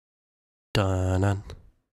Dun dun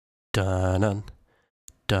dun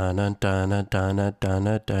dun dun dun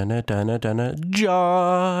dun dun dun dun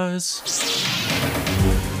Jaws.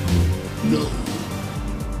 No,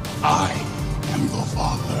 I am the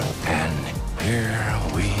father. And here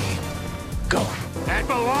we go. That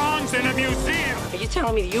belongs in a museum. Are you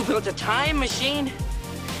telling me you built a time machine?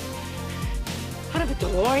 Out of a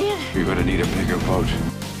DeLorean? You're gonna need a bigger boat.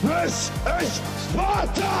 This is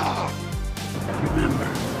Sparta! Remember,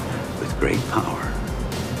 with great power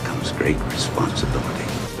comes great responsibility.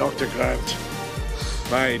 Dr. Grant,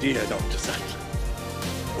 my dear Dr. Sattler,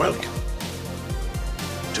 welcome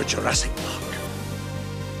to Jurassic Park.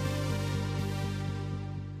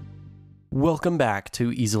 Welcome back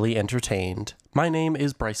to Easily Entertained. My name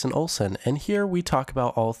is Bryson Olson, and here we talk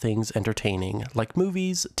about all things entertaining, like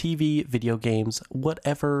movies, TV, video games,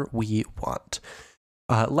 whatever we want.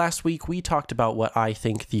 Last week, we talked about what I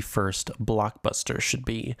think the first blockbuster should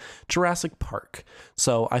be, Jurassic Park.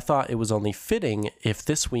 So I thought it was only fitting if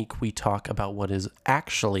this week we talk about what is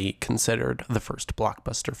actually considered the first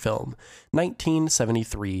blockbuster film,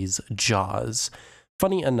 1973's Jaws.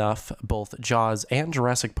 Funny enough, both Jaws and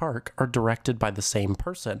Jurassic Park are directed by the same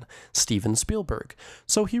person, Steven Spielberg.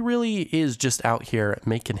 So he really is just out here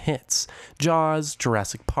making hits. Jaws,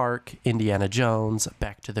 Jurassic Park, Indiana Jones,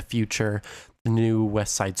 Back to the Future, the new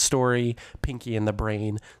West Side Story, Pinky and the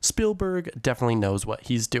Brain. Spielberg definitely knows what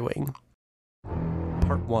he's doing.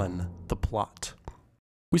 Part 1. The plot.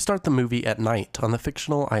 We start the movie at night on the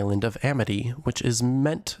fictional island of Amity, which is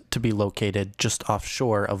meant to be located just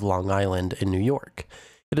offshore of Long Island in New York.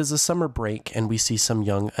 It is a summer break, and we see some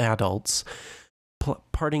young adults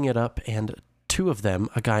partying it up, and two of them,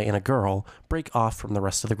 a guy and a girl, break off from the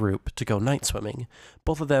rest of the group to go night swimming.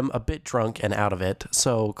 Both of them a bit drunk and out of it,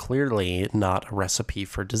 so clearly not a recipe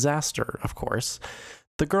for disaster, of course.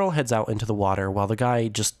 The girl heads out into the water while the guy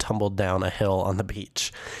just tumbled down a hill on the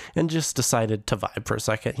beach and just decided to vibe for a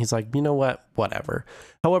second. He's like, you know what? Whatever.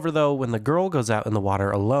 However, though, when the girl goes out in the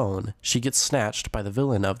water alone, she gets snatched by the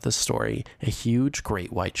villain of the story, a huge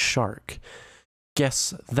great white shark.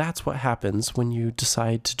 Guess that's what happens when you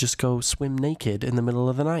decide to just go swim naked in the middle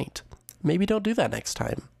of the night. Maybe don't do that next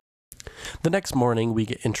time. The next morning, we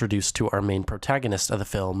get introduced to our main protagonist of the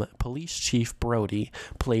film, Police Chief Brody,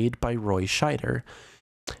 played by Roy Scheider.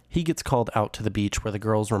 He gets called out to the beach where the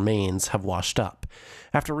girl's remains have washed up.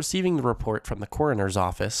 After receiving the report from the coroner's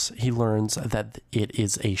office, he learns that it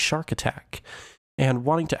is a shark attack. And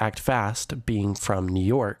wanting to act fast, being from New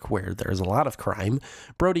York, where there's a lot of crime,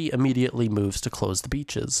 Brody immediately moves to close the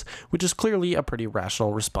beaches, which is clearly a pretty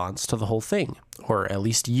rational response to the whole thing. Or at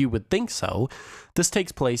least you would think so. This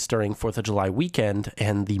takes place during 4th of July weekend,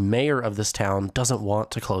 and the mayor of this town doesn't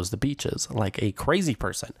want to close the beaches, like a crazy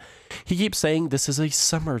person. He keeps saying this is a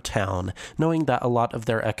summer town, knowing that a lot of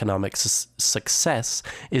their economic success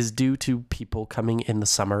is due to people coming in the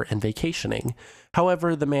summer and vacationing.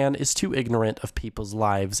 However, the man is too ignorant of people's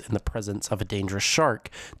lives in the presence of a dangerous shark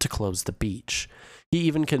to close the beach. He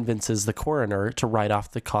even convinces the coroner to write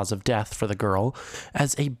off the cause of death for the girl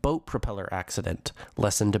as a boat propeller accident.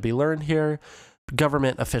 Lesson to be learned here: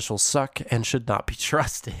 government officials suck and should not be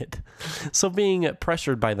trusted. So being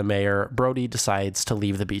pressured by the mayor, Brody decides to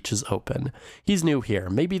leave the beaches open. He's new here.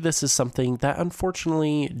 Maybe this is something that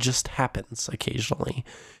unfortunately just happens occasionally.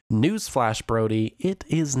 Newsflash, Brody, it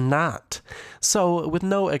is not. So, with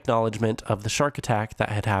no acknowledgement of the shark attack that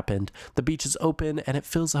had happened, the beach is open and it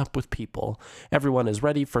fills up with people. Everyone is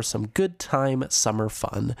ready for some good time summer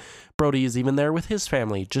fun. Brody is even there with his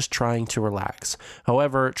family, just trying to relax.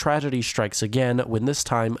 However, tragedy strikes again when this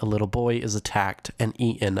time a little boy is attacked and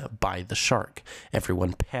eaten by the shark.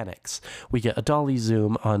 Everyone panics. We get a dolly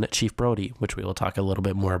zoom on Chief Brody, which we will talk a little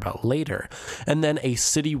bit more about later, and then a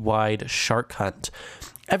citywide shark hunt.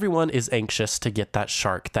 Everyone is anxious to get that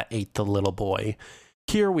shark that ate the little boy.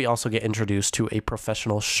 Here we also get introduced to a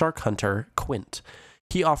professional shark hunter, Quint.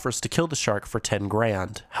 He offers to kill the shark for 10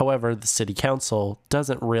 grand. However, the city council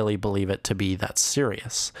doesn't really believe it to be that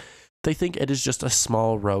serious. They think it is just a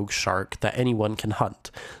small rogue shark that anyone can hunt.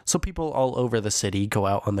 So people all over the city go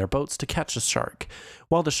out on their boats to catch the shark.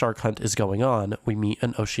 While the shark hunt is going on, we meet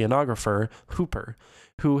an oceanographer, Hooper,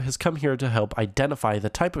 who has come here to help identify the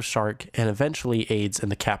type of shark and eventually aids in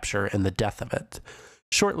the capture and the death of it.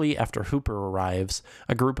 Shortly after Hooper arrives,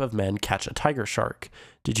 a group of men catch a tiger shark.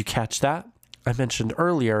 Did you catch that? I mentioned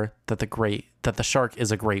earlier that the shark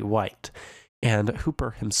is a great white. And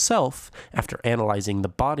Hooper himself, after analyzing the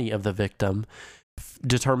body of the victim,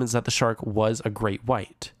 determines that the shark was a great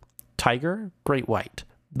white. Tiger, great white.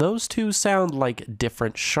 Those two sound like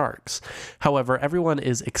different sharks. However, everyone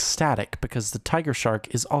is ecstatic because the tiger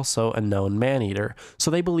shark is also a known man-eater, so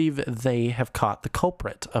they believe they have caught the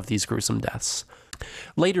culprit of these gruesome deaths.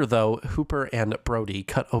 Later, though, Hooper and Brody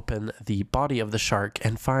cut open the body of the shark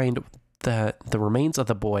and find that the remains of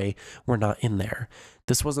the boy were not in there.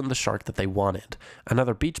 This wasn't the shark that they wanted.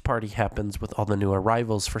 Another beach party happens with all the new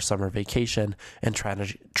arrivals for summer vacation, and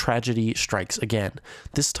tragedy strikes again.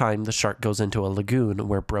 This time, the shark goes into a lagoon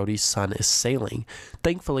where Brody's son is sailing.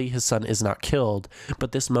 Thankfully, his son is not killed,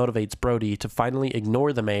 but this motivates Brody to finally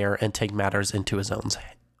ignore the mayor and take matters into his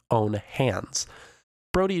own hands.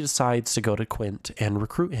 Brody decides to go to Quint and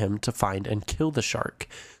recruit him to find and kill the shark.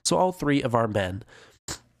 So all three of our men,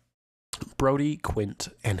 Brody, Quint,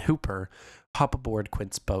 and Hooper, hop aboard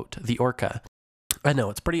Quint's boat, the Orca. I know,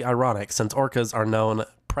 it's pretty ironic since orcas are known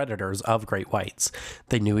predators of great whites.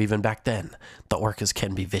 They knew even back then the orcas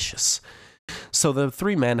can be vicious. So the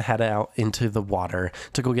three men head out into the water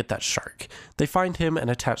to go get that shark. They find him and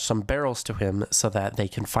attach some barrels to him so that they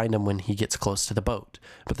can find him when he gets close to the boat.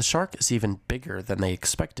 But the shark is even bigger than they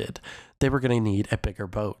expected. They were going to need a bigger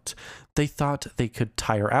boat. They thought they could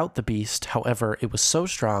tire out the beast, however, it was so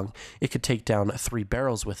strong it could take down 3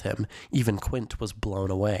 barrels with him. Even Quint was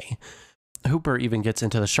blown away. Hooper even gets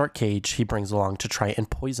into the shark cage he brings along to try and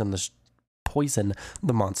poison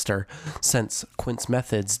the monster, since Quint's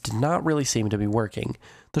methods did not really seem to be working.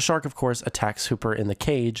 The shark, of course, attacks Hooper in the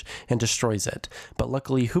cage and destroys it, but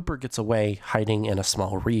luckily Hooper gets away, hiding in a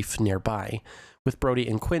small reef nearby. With Brody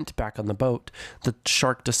and Quint back on the boat, the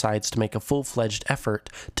shark decides to make a full-fledged effort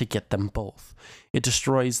to get them both. It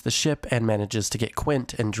destroys the ship and manages to get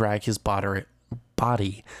Quint and drag his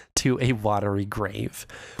body to a watery grave.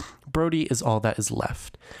 Brody is all that is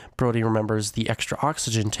left. Brody remembers the extra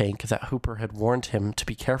oxygen tank that Hooper had warned him to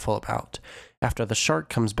be careful about. After the shark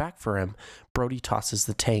comes back for him, Brody tosses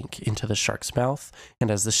the tank into the shark's mouth, and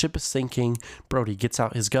as the ship is sinking, Brody gets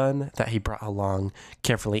out his gun that he brought along,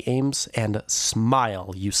 carefully aims, and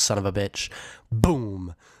smile, you son of a bitch.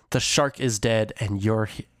 Boom! The shark is dead, and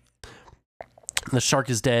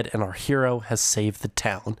our hero has saved the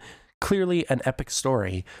town. Clearly an epic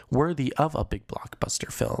story worthy of a big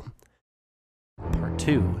blockbuster film. Part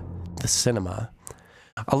 2, the cinema.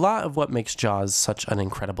 A lot of what makes Jaws such an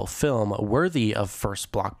incredible film, worthy of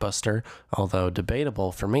first blockbuster, although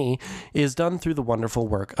debatable for me, is done through the wonderful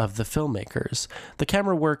work of the filmmakers. The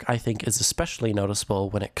camera work, I think, is especially noticeable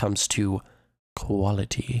when it comes to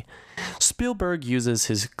quality. Spielberg uses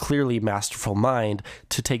his clearly masterful mind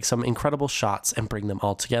to take some incredible shots and bring them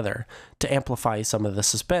all together. To amplify some of the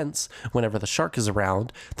suspense, whenever the shark is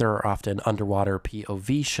around, there are often underwater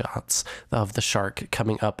POV shots of the shark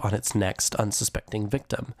coming up on its next unsuspecting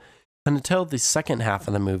victim. And until the second half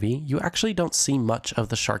of the movie, you actually don't see much of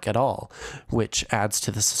the shark at all, which adds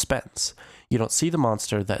to the suspense. You don't see the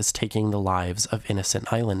monster that is taking the lives of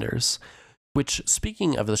innocent islanders. Which,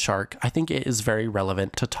 speaking of the shark, I think it is very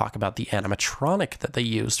relevant to talk about the animatronic that they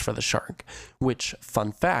used for the shark. Which,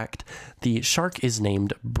 fun fact, the shark is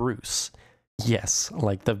named Bruce. Yes,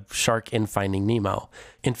 like the shark in Finding Nemo.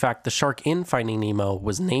 In fact, the shark in Finding Nemo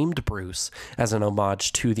was named Bruce as an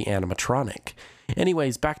homage to the animatronic.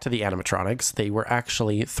 Anyways, back to the animatronics. They were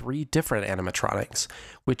actually 3 different animatronics,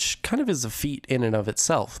 which kind of is a feat in and of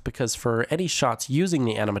itself, because for any shots using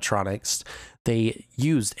the animatronics, they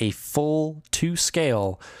used a full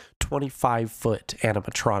 2-scale 25-foot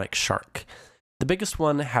animatronic shark. The biggest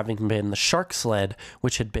one having been the shark sled,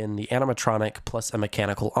 which had been the animatronic plus a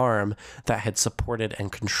mechanical arm that had supported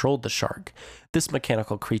and controlled the shark. This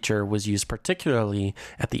mechanical creature was used particularly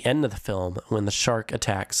at the end of the film when the shark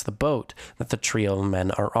attacks the boat that the trio of men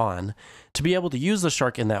are on. To be able to use the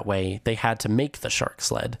shark in that way, they had to make the shark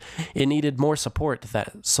sled. It needed more support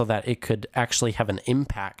so that it could actually have an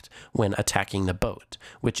impact when attacking the boat,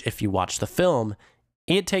 which if you watch the film,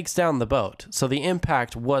 it takes down the boat, so the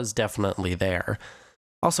impact was definitely there.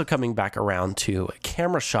 Also coming back around to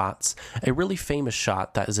camera shots, a really famous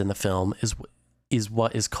shot that is in the film is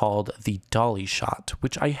what is called the dolly shot,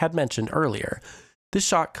 which I had mentioned earlier. This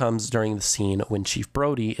shot comes during the scene when Chief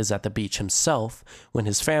Brody is at the beach himself, when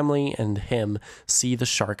his family and him see the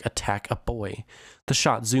shark attack a boy. The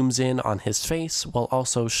shot zooms in on his face while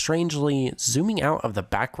also strangely zooming out of the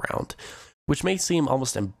background, which may seem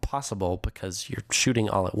almost impossible because you're shooting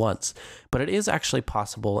all at once, but it is actually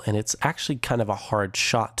possible, and it's actually kind of a hard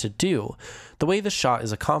shot to do. The way the shot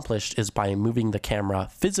is accomplished is by moving the camera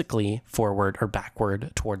physically forward or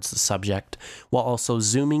backward towards the subject, while also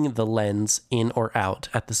zooming the lens in or out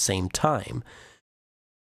at the same time.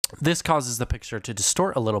 This causes the picture to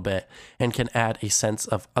distort a little bit and can add a sense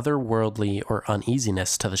of otherworldly or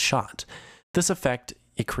uneasiness to the shot. This effect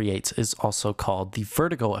it creates is also called the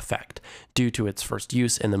vertigo effect, due to its first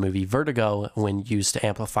use in the movie Vertigo when used to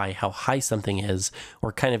amplify how high something is,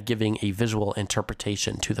 or kind of giving a visual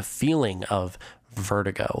interpretation to the feeling of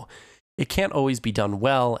vertigo. It can't always be done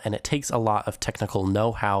well, and it takes a lot of technical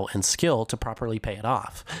know-how and skill to properly pay it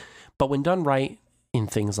off. But when done right in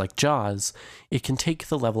things like Jaws, it can take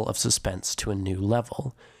the level of suspense to a new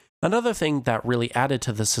level. Another thing that really added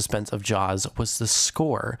to the suspense of Jaws was the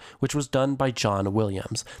score, which was done by John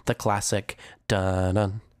Williams, the classic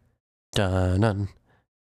dun-dun, dun-dun,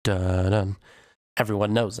 dun-dun.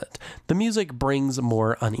 Everyone knows it. The music brings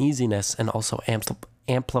more uneasiness and also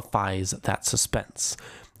amplifies that suspense.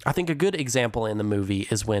 I think a good example in the movie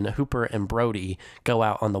is when Hooper and Brody go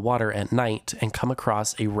out on the water at night and come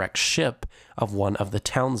across a wrecked ship of one of the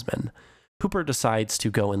townsmen. Hooper decides to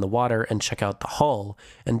go in the water and check out the hull,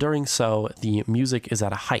 and during so, the music is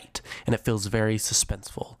at a height, and it feels very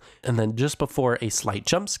suspenseful. And then just before a slight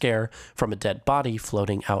jump scare from a dead body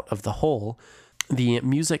floating out of the hole, the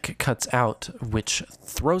music cuts out, which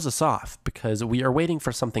throws us off because we are waiting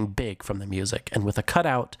for something big from the music, and with a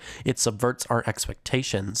cutout, it subverts our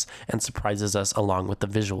expectations and surprises us along with the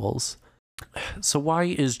visuals. So why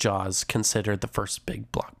is Jaws considered the first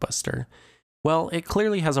big blockbuster? Well, it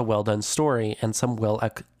clearly has a well-done story and some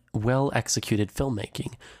well-executed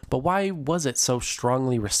filmmaking, but why was it so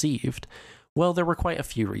strongly received? Well, there were quite a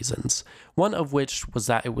few reasons, one of which was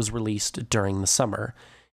that it was released during the summer.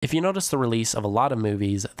 If you notice the release of a lot of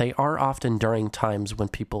movies, they are often during times when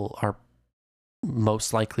people are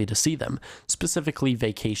most likely to see them, specifically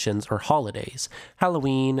vacations or holidays,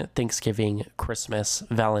 Halloween, Thanksgiving, Christmas,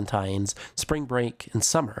 Valentine's, spring break, and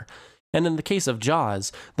summer. And in the case of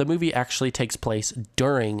Jaws, the movie actually takes place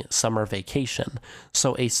during summer vacation,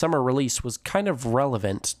 so a summer release was kind of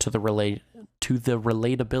relevant to the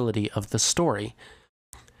relatability of the story.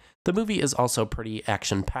 The movie is also pretty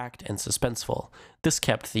action-packed and suspenseful. This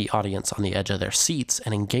kept the audience on the edge of their seats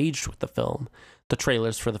and engaged with the film. The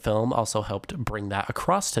trailers for the film also helped bring that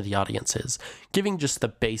across to the audiences, giving just the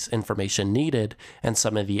base information needed and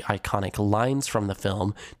some of the iconic lines from the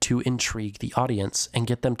film to intrigue the audience and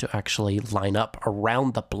get them to actually line up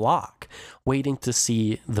around the block, waiting to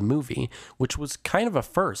see the movie, which was kind of a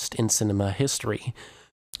first in cinema history.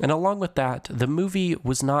 And along with that, the movie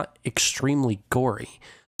was not extremely gory,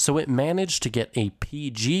 so it managed to get a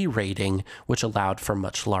PG rating, which allowed for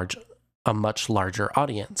a much larger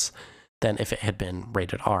audience than if it had been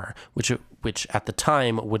rated R, which at the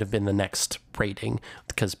time would have been the next rating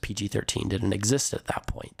because PG-13 didn't exist at that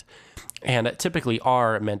point. And typically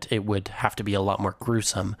R meant it would have to be a lot more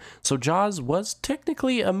gruesome. So Jaws was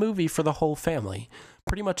technically a movie for the whole family.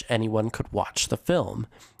 Pretty much anyone could watch the film,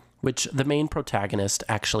 which the main protagonist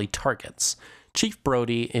actually targets. Chief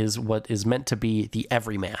Brody is what is meant to be the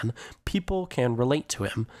everyman. People can relate to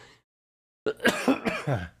him.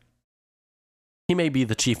 He may be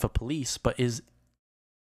the chief of police, but it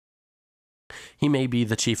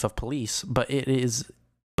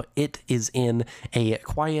is in a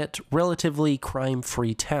quiet, relatively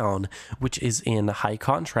crime-free town, which is in high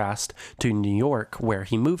contrast to New York, where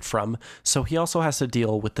he moved from, so he also has to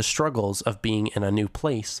deal with the struggles of being in a new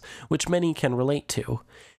place, which many can relate to.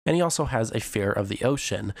 And he also has a fear of the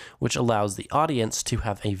ocean, which allows the audience to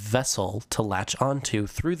have a vessel to latch onto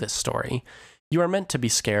through this story. You are meant to be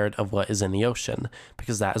scared of what is in the ocean,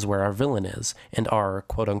 because that is where our villain is, and our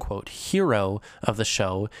quote-unquote hero of the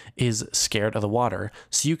show is scared of the water,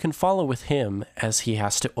 so you can follow with him as he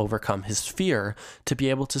has to overcome his fear to be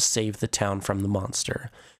able to save the town from the monster.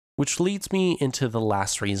 Which leads me into the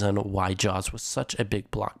last reason why Jaws was such a big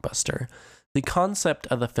blockbuster. The concept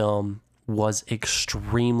of the film was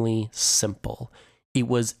extremely simple. It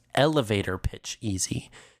was elevator pitch easy.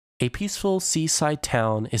 A peaceful seaside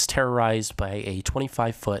town is terrorized by a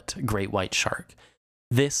 25-foot great white shark.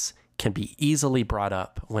 This can be easily brought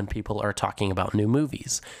up when people are talking about new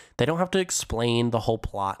movies. They don't have to explain the whole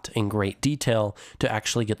plot in great detail to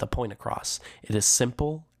actually get the point across. It is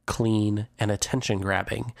simple, clean, and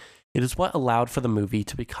attention-grabbing. It is what allowed for the movie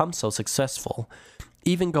to become so successful,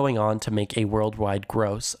 even going on to make a worldwide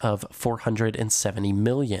gross of $470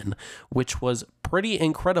 million, which was pretty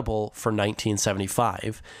incredible for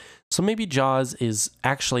 1975. So maybe Jaws is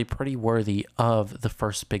actually pretty worthy of the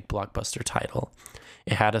first big blockbuster title.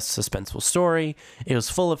 It had a suspenseful story, it was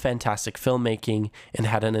full of fantastic filmmaking, and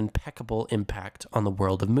had an impeccable impact on the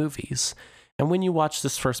world of movies. And when you watch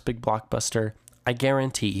this first big blockbuster, I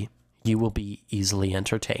guarantee you will be easily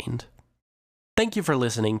entertained. Thank you for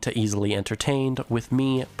listening to Easily Entertained with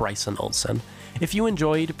me, Bryson Olson. If you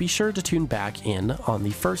enjoyed, be sure to tune back in on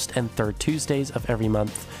the first and third Tuesdays of every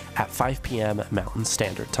month at 5 p.m. Mountain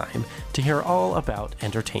Standard Time to hear all about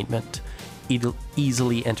entertainment.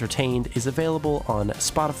 Easily Entertained is available on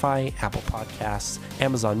Spotify, Apple Podcasts,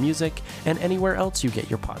 Amazon Music, and anywhere else you get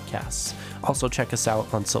your podcasts. Also check us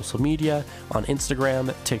out on social media on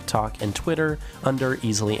Instagram, TikTok, and Twitter under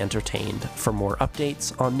Easily Entertained for more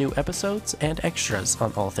updates on new episodes and extras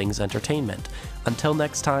on all things entertainment. Until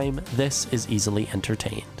next time, this is Easily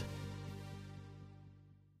Entertained.